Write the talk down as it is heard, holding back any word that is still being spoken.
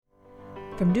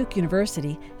From Duke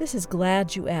University, this is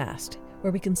Glad You Asked,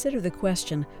 where we consider the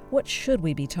question, what should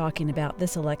we be talking about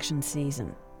this election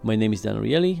season? My name is Dan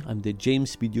Ariely. I'm the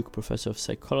James B. Duke Professor of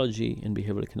Psychology and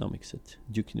Behavioral Economics at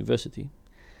Duke University.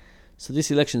 So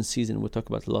this election season, we'll talk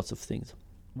about lots of things.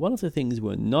 One of the things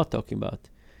we're not talking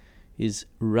about is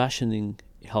rationing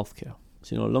healthcare.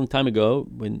 So, a long time ago,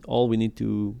 when all we need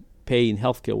to pay in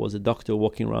healthcare was a doctor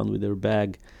walking around with their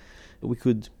bag, we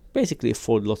could basically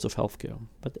afford lots of healthcare.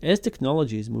 But as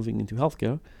technology is moving into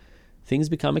healthcare, things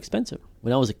become expensive.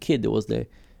 When I was a kid, there was the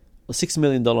 $6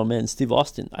 million man, Steve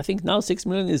Austin. I think now $6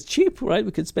 million is cheap, right?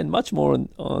 We could spend much more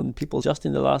on people just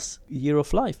in the last year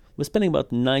of life. We're spending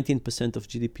about 19% of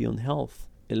GDP on health.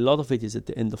 A lot of it is at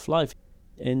the end of life.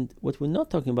 And what we're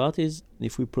not talking about is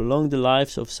if we prolong the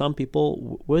lives of some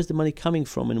people, where's the money coming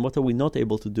from and what are we not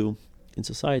able to do in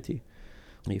society?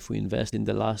 If we invest in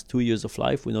the last 2 years of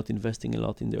life, we're not investing a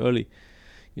lot in the early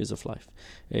years of life.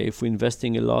 If we're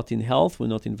investing a lot in health, we're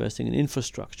not investing in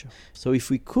infrastructure. So if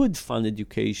we could fund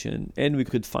education and we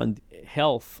could fund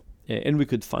health and we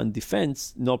could fund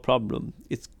defense, no problem.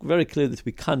 It's very clear that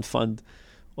we can't fund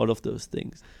all of those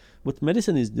things. What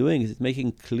medicine is doing is it's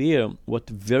making clear what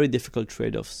very difficult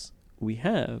trade-offs we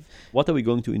have. What are we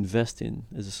going to invest in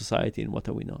as a society and what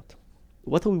are we not?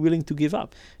 What are we willing to give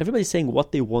up? Everybody's saying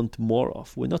what they want more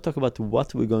of. We're not talking about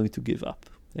what we're going to give up.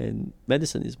 And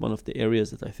medicine is one of the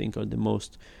areas that I think are the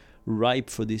most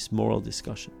ripe for this moral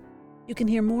discussion. You can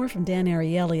hear more from Dan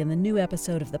Ariely in the new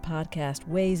episode of the podcast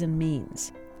Ways and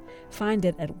Means. Find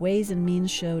it at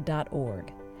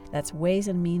waysandmeansshow.org. That's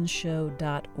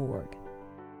waysandmeansshow.org.